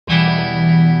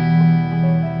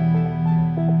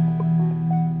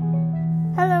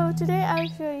I'll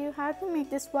show you how to make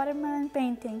this watermelon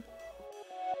painting.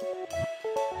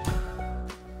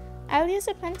 I'll use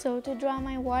a pencil to draw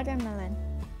my watermelon.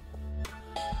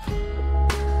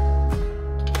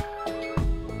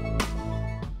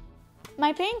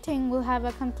 My painting will have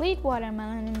a complete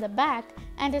watermelon in the back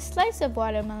and a slice of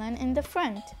watermelon in the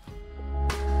front.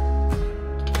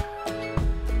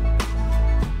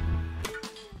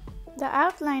 The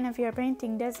outline of your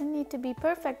painting doesn't need to be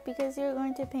perfect because you're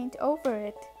going to paint over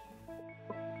it.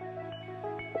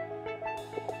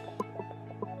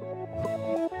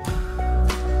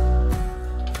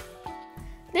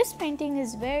 This painting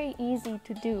is very easy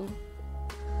to do.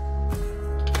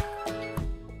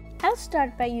 I'll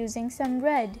start by using some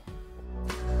red.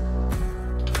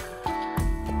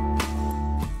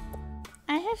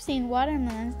 I have seen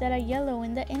watermelons that are yellow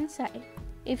in the inside.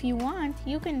 If you want,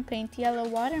 you can paint yellow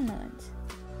watermelons.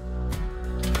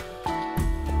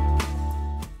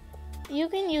 You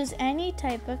can use any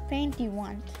type of paint you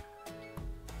want.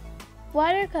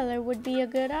 Watercolor would be a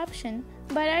good option,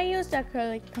 but I used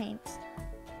acrylic paints.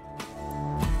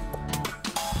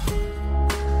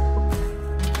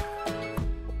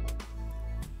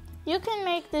 You can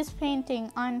make this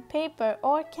painting on paper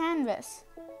or canvas.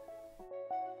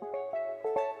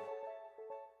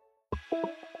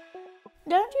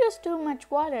 Don't use too much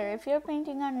water if you're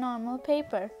painting on normal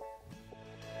paper.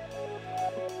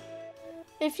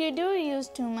 If you do use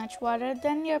too much water,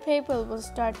 then your paper will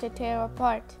start to tear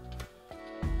apart.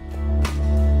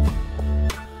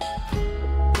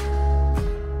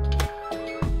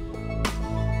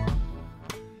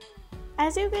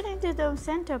 As you get into the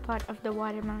center part of the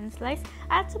watermelon slice,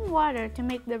 add some water to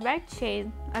make the red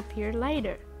shade appear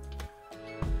lighter.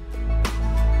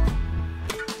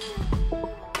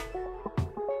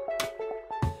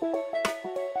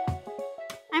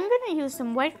 I'm going to use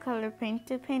some white color paint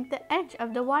to paint the edge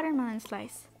of the watermelon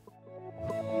slice.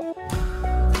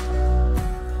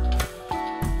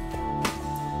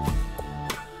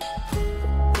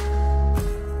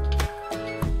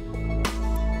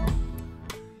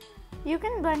 You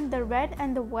can blend the red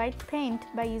and the white paint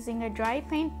by using a dry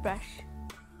paintbrush.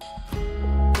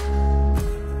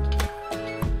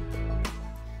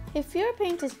 If your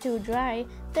paint is too dry,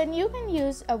 then you can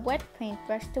use a wet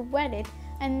paintbrush to wet it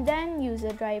and then use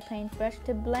a dry paintbrush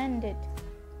to blend it.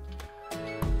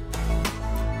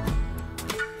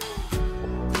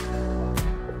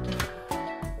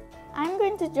 I'm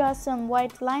going to draw some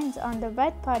white lines on the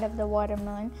red part of the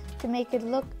watermelon to make it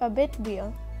look a bit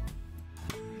real.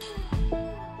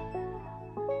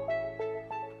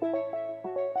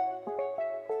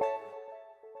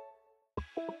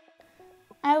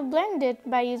 I'll blend it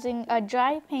by using a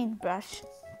dry paintbrush.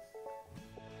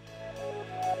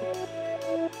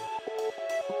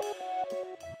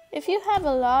 If you have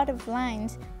a lot of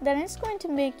lines, then it's going to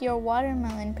make your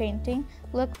watermelon painting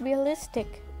look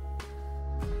realistic.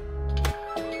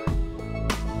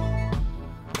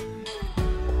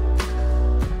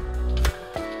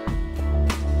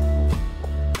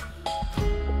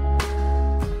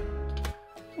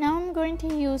 Now I'm going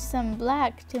to use some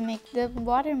black to make the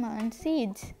watermelon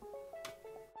seeds.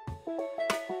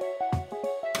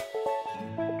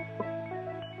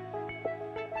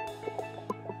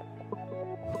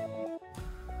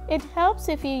 It helps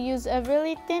if you use a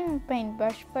really thin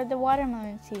paintbrush for the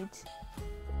watermelon seeds.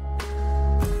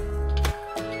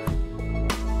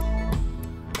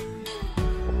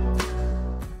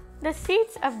 The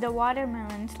seeds of the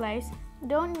watermelon slice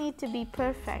don't need to be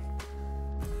perfect.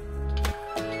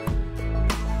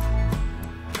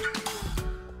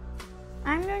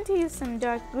 I'm going to use some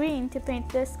dark green to paint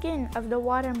the skin of the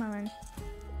watermelon.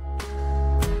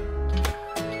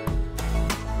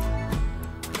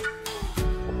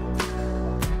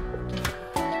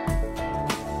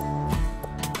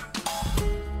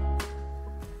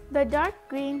 The dark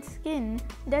green skin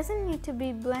doesn't need to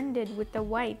be blended with the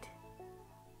white.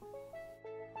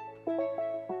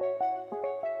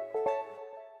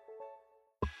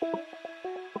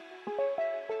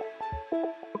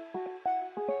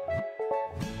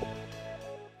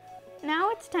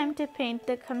 Now it's time to paint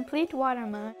the complete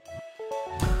watermelon.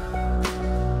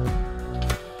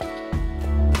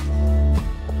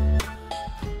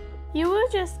 You will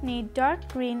just need dark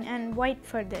green and white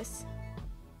for this.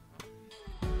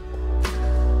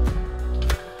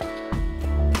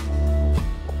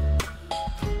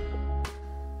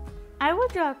 I will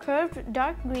draw curved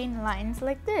dark green lines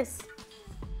like this.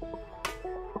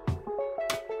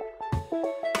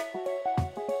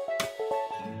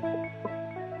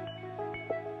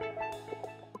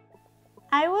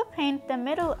 I will paint the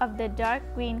middle of the dark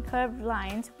green curved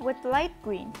lines with light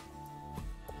green.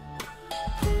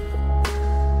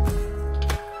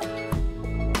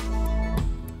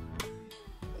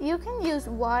 You can use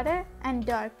water and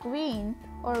dark green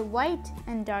or white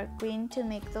and dark green to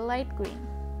make the light green.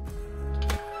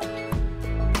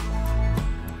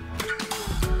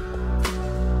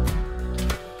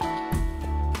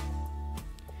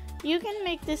 You can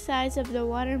make the size of the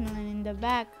watermelon in the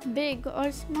back big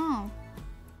or small.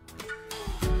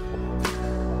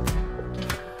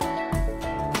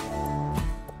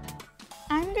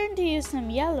 I'm going to use some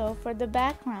yellow for the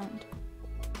background.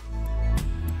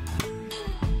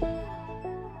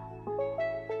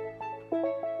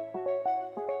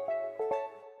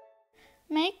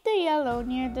 Make the yellow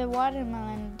near the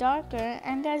watermelon darker,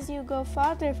 and as you go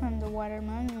farther from the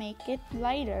watermelon, make it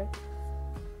lighter.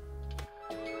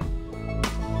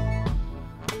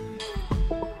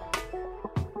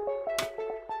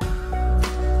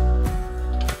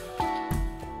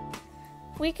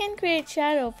 We can create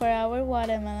shadow for our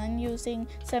watermelon using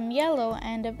some yellow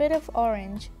and a bit of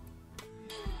orange.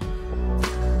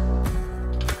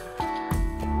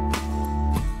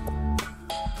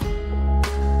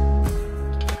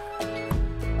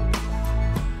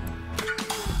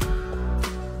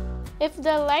 If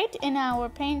the light in our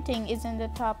painting is in the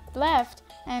top left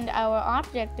and our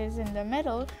object is in the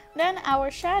middle, then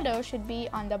our shadow should be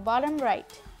on the bottom right.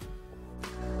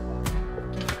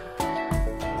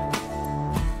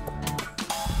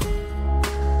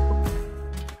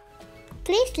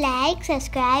 Please like,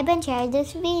 subscribe and share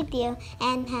this video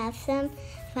and have some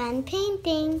fun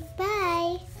painting.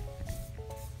 Bye!